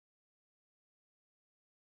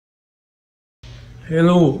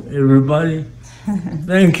Hello, everybody.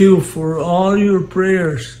 Thank you for all your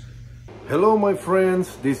prayers. Hello, my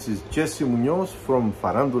friends. This is Jesse Munoz from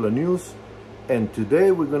Farandula News, and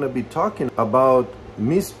today we're going to be talking about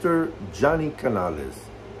Mr. Johnny Canales,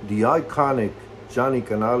 the iconic Johnny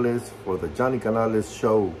Canales for the Johnny Canales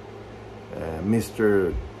show.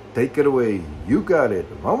 Mr. Take it away. You got it.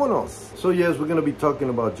 Vámonos. So yes, we're going to be talking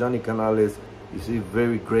about Johnny Canales. Is he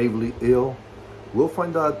very gravely ill? We'll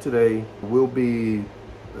find out today. We'll be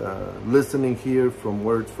listening here from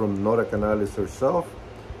words from Nora Canales herself,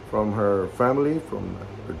 from her family, from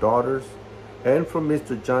her daughters, and from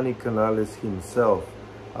Mr. Johnny Canales himself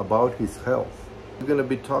about his health. We're going to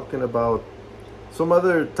be talking about some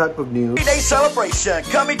other type of news. 3-day celebration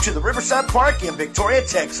coming to the Riverside Park in Victoria,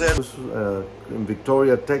 Texas. In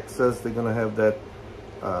Victoria, Texas, they're going to have that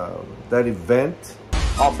event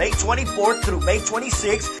On May 24th through May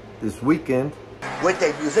 26th. this weekend. With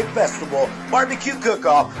a music festival, barbecue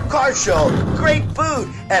cook-off, car show, great food,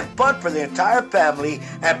 and fun for the entire family,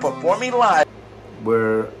 and performing live.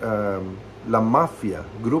 Where La Mafia,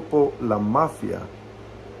 Grupo La Mafia,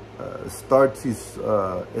 starts his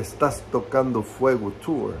Estas, Tocando, Fuego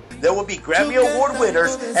tour. There will be Grammy Award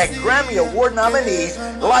winners and Grammy Award nominees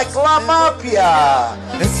like La Mafia.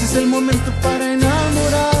 Este es el momento para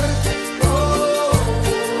enamorar.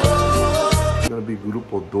 It's going to be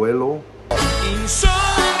Grupo Duelo. It's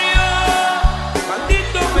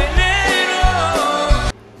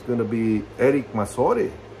going to be Eric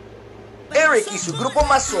Mazore. Eric y su grupo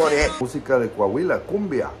Mazore, Música de Coahuila,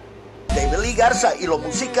 cumbia. David Lee Garza y los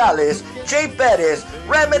musicales, Jay Pérez,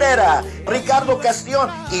 Ramirera, Ricardo Castellón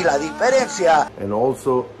y La Diferencia. And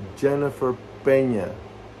also Jennifer Peña,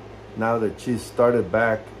 now that she's started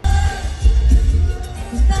back.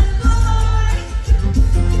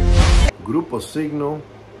 Grupo Signo.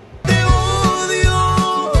 Te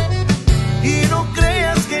odio y no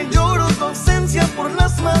creas que lloro tu ausencia por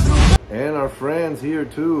las madrugadas. And our friends here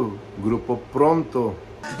too, Grupo Pronto.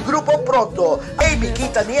 Grupo Pronto, AB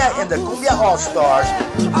Quintanilla and the Cumbia All-Stars.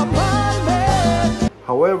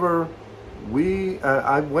 However,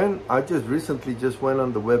 I just recently went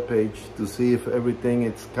on the webpage to see if everything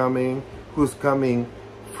is coming, who's coming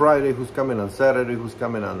Friday, who's coming on Saturday, who's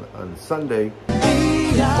coming on Sunday.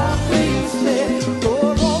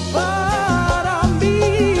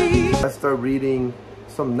 I start reading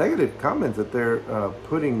some negative comments that they're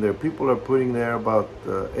people are putting there about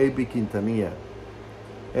AB Quintanilla.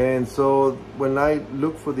 And so when I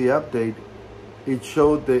looked for the update, it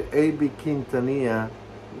showed that AB Quintanilla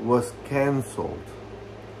was canceled.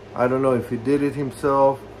 I don't know if he did it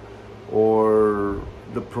himself or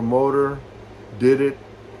the promoter did it,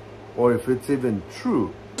 or if it's even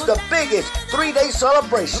true. The biggest 3-day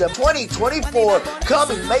celebration 2024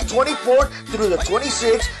 coming May 24th through the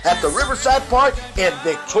 26th at the Riverside Park in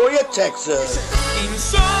Victoria, Texas.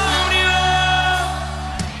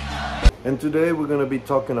 And today we're going to be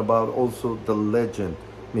talking about also the legend,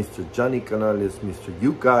 Mr. Johnny Canales, Mr.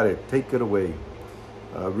 You Got It, Take It Away.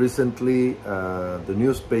 Recently, the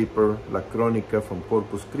newspaper La Crónica from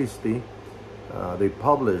Corpus Christi, they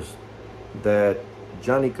published that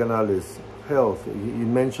Johnny Canales' health, he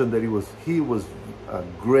mentioned that he was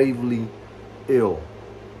gravely ill.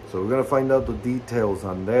 So we're going to find out the details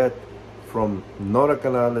on that from Nora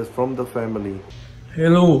Canales, from the family.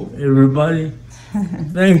 Hello, everybody.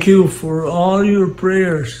 Thank you for all your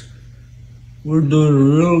prayers. We're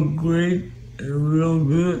doing real great and real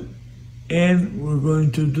good, and we're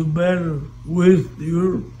going to do better with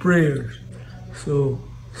your prayers. So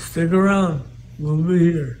stick around. We'll be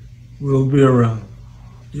here. We'll be around.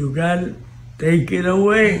 You got it. Take it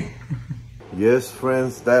away. Yes,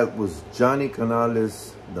 friends, that was Johnny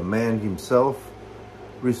Canales, the man himself,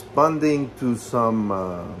 responding to some,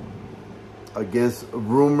 I guess,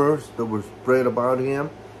 rumors that were spread about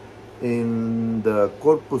him in the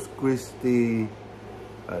Corpus Christi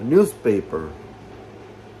newspaper,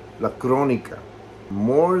 La Crónica.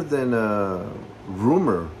 More than a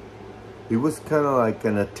rumor, it was kind of like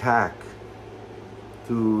an attack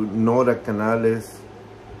to Nora Canales,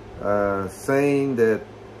 saying that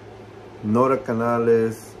Nora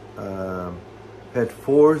Canales had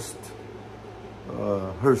forced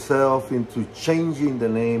herself into changing the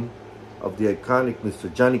name of the iconic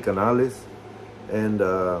Mr. Johnny Canales, and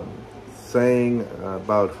saying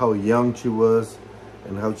about how young she was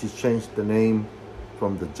and how she changed the name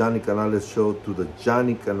from the Johnny Canales show to the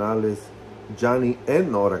Johnny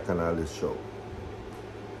and Nora Canales show.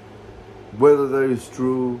 Whether that is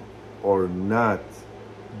true or not,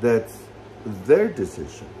 that's their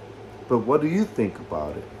decision. But what do you think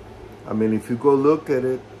about it? I mean, if you go look at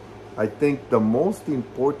it, I think the most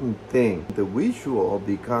important thing that we should all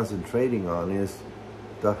be concentrating on is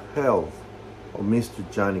the health of Mr.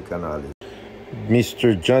 Johnny Canales.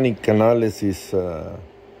 Mr. Johnny Canales is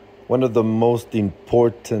one of the most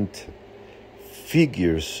important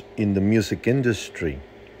figures in the music industry.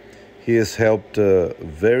 He has helped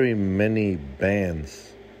very many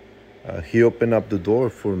bands. He opened up the door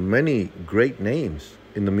for many great names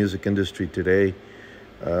in the music industry today.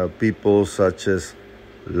 People such as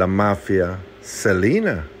La Mafia,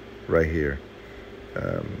 Selena, right here.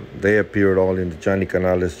 They appeared all in the Johnny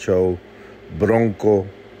Canales show. Bronco,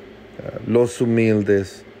 Los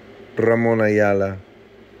Humildes, Ramon Ayala,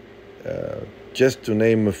 just to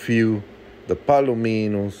name a few, the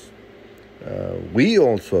Palominos. We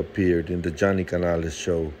also appeared in the Johnny Canales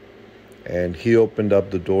show, and he opened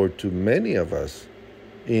up the door to many of us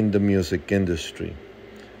in the music industry.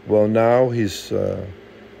 Well, now he's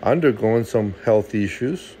undergoing some health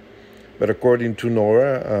issues, but according to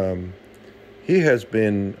Nora, he has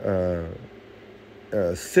been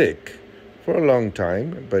sick for a long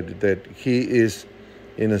time, but that he is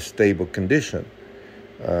in a stable condition,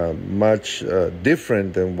 much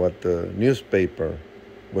different than what the newspaper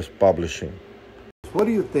was publishing. What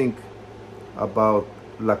do you think about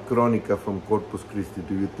La Crónica from Corpus Christi?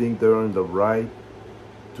 Do you think they're in the right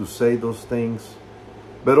to say those things?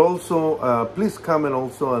 But also, please comment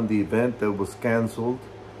also on the event that was canceled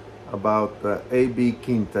about A.B.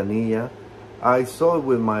 Quintanilla. I saw it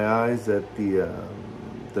with my eyes that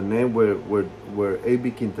the name where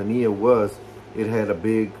A.B. Quintanilla was, it had a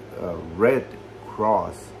big red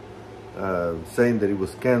cross saying that it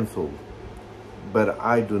was canceled. But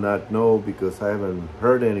I do not know because I haven't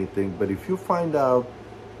heard anything. But if you find out,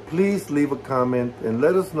 please leave a comment and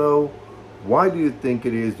let us know, why do you think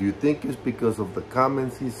it is? Do you think it's because of the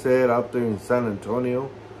comments he said out there in San Antonio?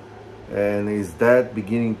 And is that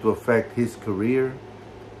beginning to affect his career?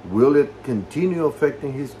 Will it continue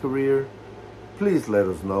affecting his career? Please let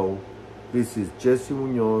us know. This is Jesse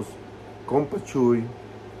Munoz, Compa Chuy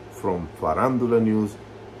from Farandula News.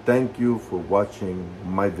 Thank you for watching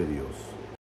my videos.